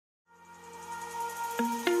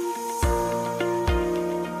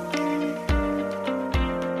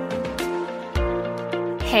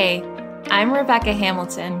Hey, I'm Rebecca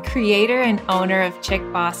Hamilton, creator and owner of Chick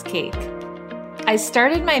Boss Cake. I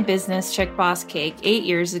started my business, Chick Boss Cake, 8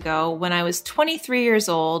 years ago when I was 23 years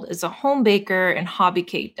old as a home baker and hobby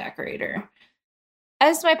cake decorator.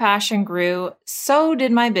 As my passion grew, so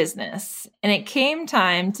did my business, and it came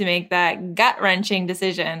time to make that gut-wrenching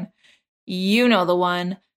decision. You know the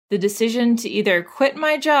one. The decision to either quit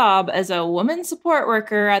my job as a woman support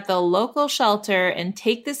worker at the local shelter and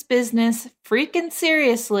take this business freaking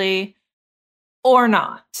seriously, or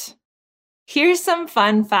not. Here's some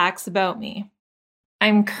fun facts about me.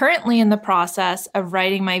 I'm currently in the process of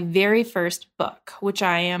writing my very first book, which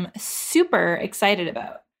I am super excited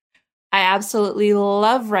about. I absolutely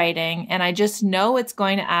love writing, and I just know it's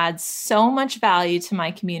going to add so much value to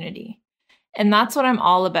my community. And that's what I'm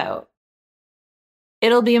all about.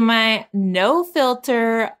 It'll be my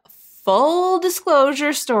no-filter, full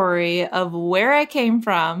disclosure story of where I came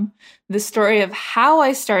from, the story of how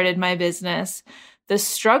I started my business, the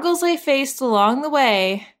struggles I faced along the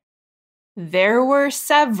way. There were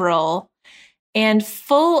several, and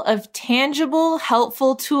full of tangible,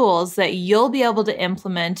 helpful tools that you'll be able to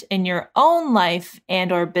implement in your own life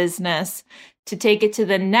and or business to take it to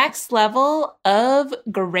the next level of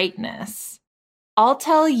greatness. I'll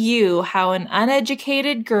tell you how an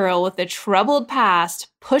uneducated girl with a troubled past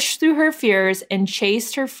pushed through her fears and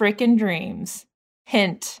chased her frickin' dreams.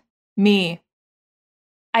 Hint, me.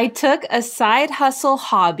 I took a side hustle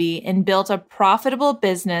hobby and built a profitable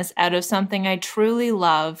business out of something I truly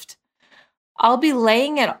loved. I'll be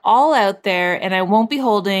laying it all out there and I won't be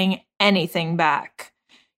holding anything back.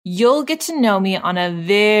 You'll get to know me on a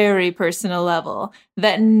very personal level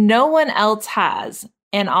that no one else has.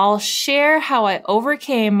 And I'll share how I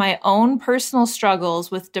overcame my own personal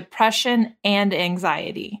struggles with depression and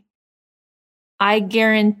anxiety. I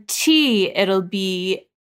guarantee it'll be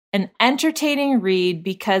an entertaining read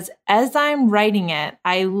because as I'm writing it,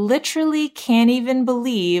 I literally can't even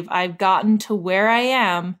believe I've gotten to where I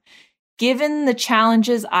am, given the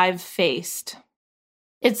challenges I've faced.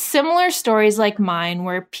 It's similar stories like mine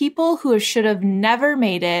where people who should have never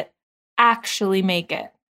made it actually make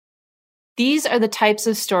it. These are the types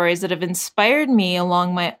of stories that have inspired me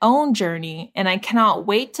along my own journey, and I cannot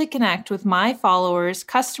wait to connect with my followers,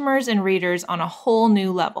 customers, and readers on a whole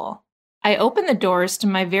new level. I opened the doors to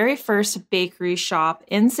my very first bakery shop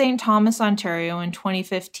in St. Thomas, Ontario in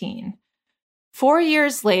 2015. 4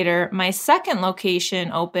 years later, my second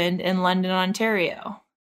location opened in London, Ontario.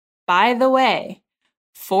 By the way,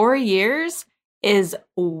 4 years is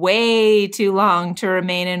way too long to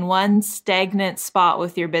remain in one stagnant spot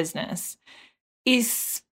with your business,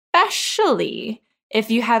 especially if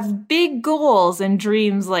you have big goals and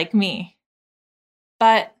dreams like me.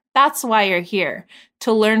 But that's why you're here,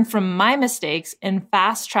 to learn from my mistakes and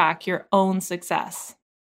fast track your own success.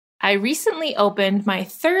 I recently opened my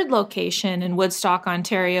third location in Woodstock,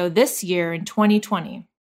 Ontario this year in 2020.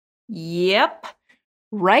 Yep.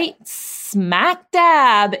 Right smack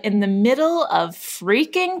dab in the middle of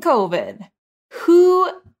freaking COVID.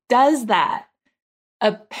 Who does that?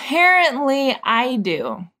 Apparently, I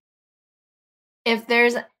do. If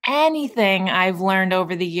there's anything I've learned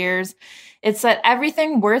over the years, it's that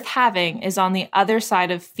everything worth having is on the other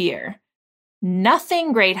side of fear.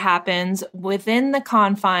 Nothing great happens within the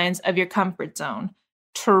confines of your comfort zone.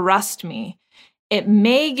 Trust me. It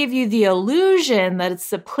may give you the illusion that it's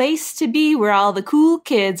the place to be where all the cool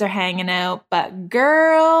kids are hanging out, but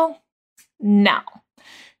girl, no.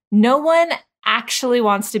 No one actually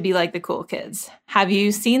wants to be like the cool kids. Have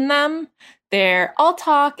you seen them? They're all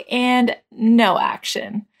talk and no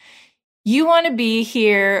action. You want to be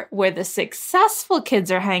here where the successful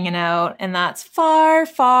kids are hanging out, and that's far,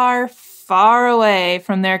 far, far away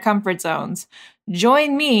from their comfort zones.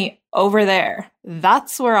 Join me over there.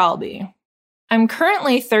 That's where I'll be. I'm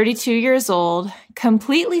currently 32 years old,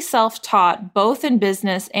 completely self-taught both in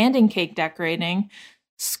business and in cake decorating.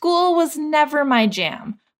 School was never my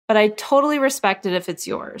jam, but I totally respect it if it's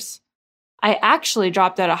yours. I actually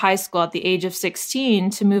dropped out of high school at the age of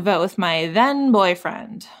 16 to move out with my then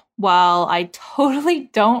boyfriend. While I totally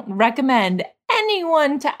don't recommend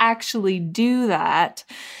anyone to actually do that,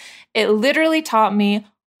 it literally taught me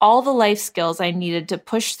all the life skills I needed to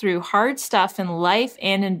push through hard stuff in life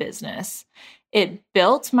and in business. It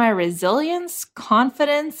built my resilience,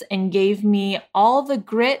 confidence, and gave me all the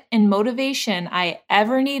grit and motivation I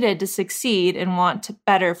ever needed to succeed and want to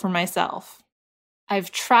better for myself. I've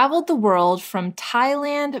traveled the world from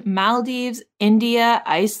Thailand, Maldives, India,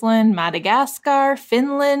 Iceland, Madagascar,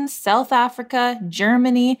 Finland, South Africa,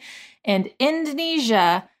 Germany, and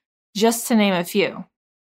Indonesia, just to name a few.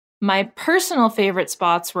 My personal favorite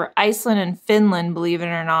spots were Iceland and Finland, believe it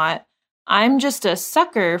or not. I'm just a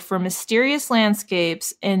sucker for mysterious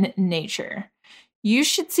landscapes in nature. You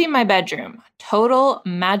should see my bedroom. Total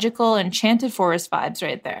magical enchanted forest vibes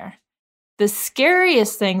right there. The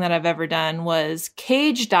scariest thing that I've ever done was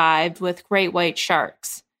cage dived with great white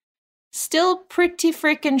sharks. Still pretty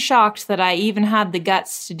freaking shocked that I even had the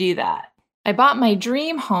guts to do that. I bought my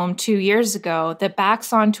dream home 2 years ago that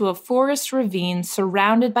backs onto a forest ravine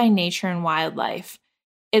surrounded by nature and wildlife.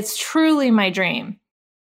 It's truly my dream.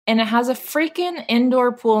 And it has a freaking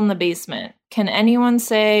indoor pool in the basement. Can anyone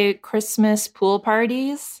say Christmas pool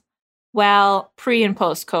parties? Well, pre and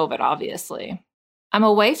post COVID, obviously. I'm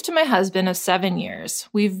a wife to my husband of 7 years.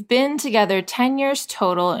 We've been together 10 years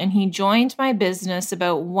total, and he joined my business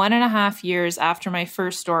about 1.5 years after my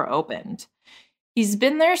first store opened. He's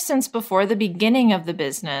been there since before the beginning of the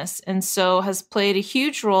business, and so has played a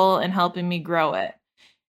huge role in helping me grow it.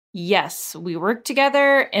 Yes, we work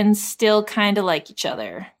together and still kind of like each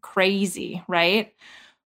other. Crazy, right?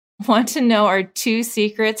 Want to know our 2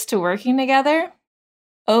 secrets to working together?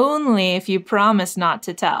 Only if you promise not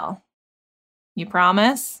to tell. You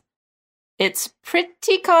promise? It's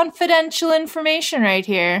pretty confidential information right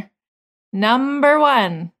here. Number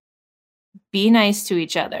 1, be nice to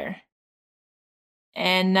each other.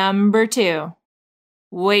 And number 2,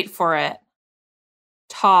 wait for it,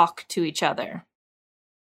 talk to each other.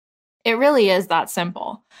 It really is that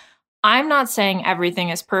simple. I'm not saying everything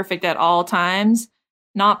is perfect at all times,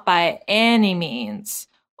 not by any means,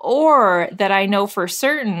 or that I know for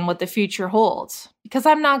certain what the future holds, because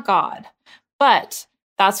I'm not God. But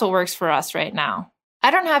that's what works for us right now.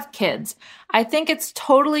 I don't have kids. I think it's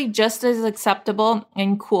totally just as acceptable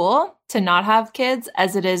and cool to not have kids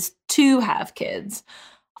as it is to have kids.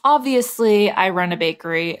 Obviously, I run a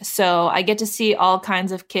bakery, so I get to see all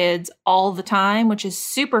kinds of kids all the time, which is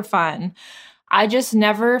super fun. I just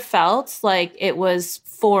never felt like it was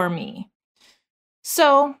for me.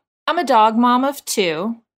 So I'm a dog mom of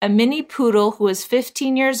 2, a mini poodle who is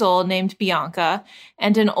 15 years old named Bianca,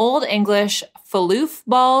 and an Old English Faloof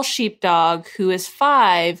Ball sheepdog who is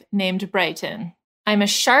 5 named Brighton. I'm a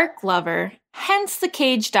shark lover, hence the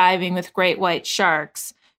cage diving with great white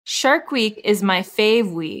sharks. Shark Week is my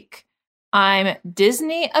fave week. I'm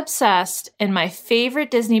Disney obsessed, and my favorite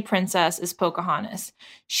Disney princess is Pocahontas.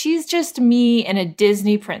 She's just me and a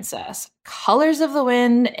Disney princess, colors of the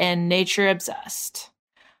wind and nature obsessed.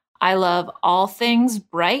 I love all things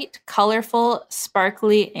bright, colorful,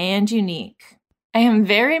 sparkly, and unique. I am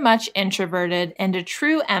very much introverted and a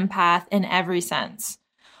true empath in every sense.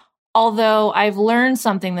 Although I've learned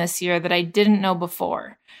something this year that I didn't know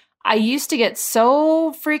before. I used to get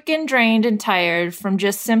so freaking drained and tired from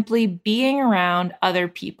just simply being around other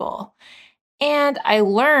people. And I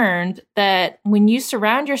learned that when you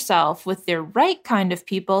surround yourself with the right kind of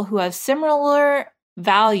people who have similar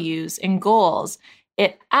values and goals,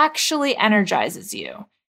 it actually energizes you.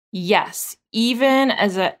 Yes, even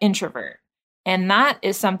as an introvert. And that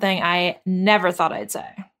is something I never thought I'd say.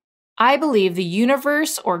 I believe the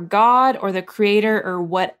universe or God or the creator or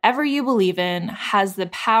whatever you believe in has the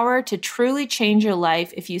power to truly change your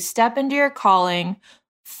life if you step into your calling,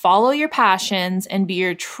 follow your passions, and be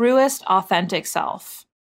your truest, authentic self.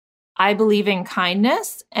 I believe in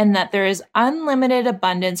kindness and that there is unlimited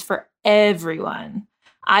abundance for everyone.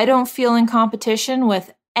 I don't feel in competition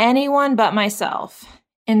with anyone but myself.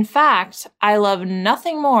 In fact, I love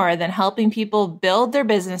nothing more than helping people build their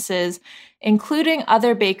businesses, including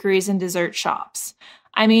other bakeries and dessert shops.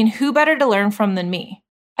 I mean, who better to learn from than me?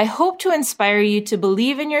 I hope to inspire you to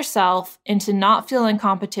believe in yourself and to not feel in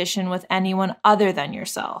competition with anyone other than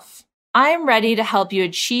yourself. I am ready to help you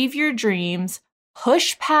achieve your dreams,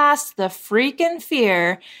 push past the freaking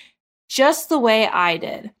fear, just the way I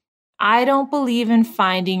did. I don't believe in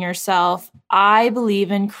finding yourself. I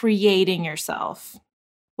believe in creating yourself.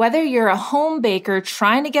 Whether you're a home baker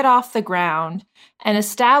trying to get off the ground, an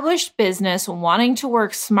established business wanting to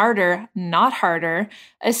work smarter, not harder,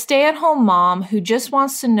 a stay-at-home mom who just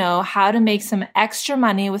wants to know how to make some extra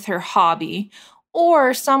money with her hobby,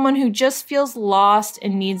 or someone who just feels lost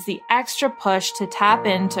and needs the extra push to tap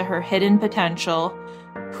into her hidden potential,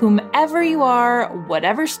 whomever you are,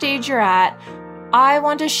 whatever stage you're at, I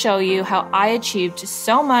want to show you how I achieved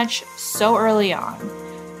so much so early on.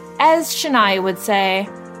 As Shania would say,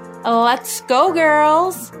 let's go,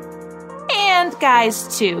 girls. And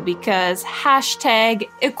guys, too, because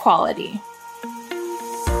 #equality.